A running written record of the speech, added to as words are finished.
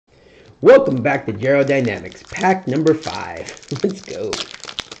Welcome back to Aerodynamics, pack number 5. Let's go.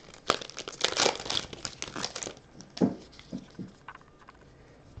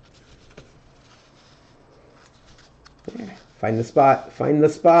 Find the spot, find the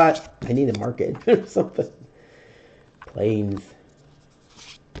spot. I need to mark it or something. Planes.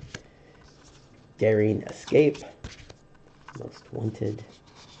 Daring escape. Most wanted.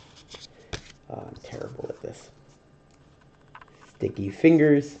 Oh, I'm terrible at this. Sticky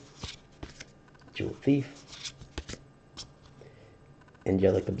fingers. Jewel thief.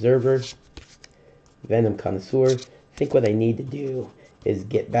 Angelic observer. Venom connoisseur. I think what I need to do is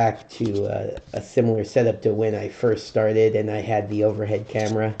get back to a similar setup to when I first started and I had the overhead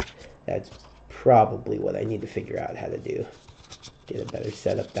camera. That's probably what I need to figure out how to do. Get a better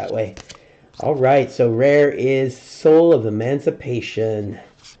setup that way. Alright, so rare is Soul of Emancipation.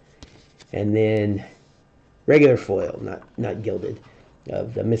 And then regular foil, not gilded,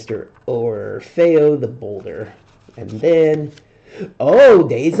 of the Mr. Orfeo the Boulder. And then, oh,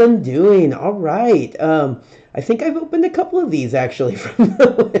 Days Undoing. Alright. I think I've opened a couple of these actually from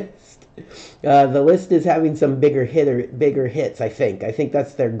the list. The list is having some bigger hits, I think. I think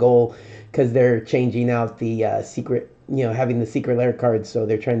that's their goal because they're changing out the secret, having the secret lair cards, so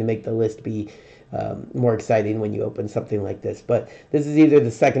they're trying to make the list be more exciting when you open something like this. But this is either the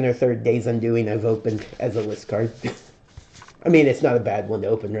second or third Days Undoing I've opened as a list card. I mean, it's not a bad one to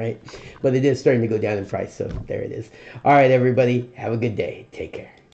open, right? But it is starting to go down in price, so there it is. All right, everybody, have a good day. Take care.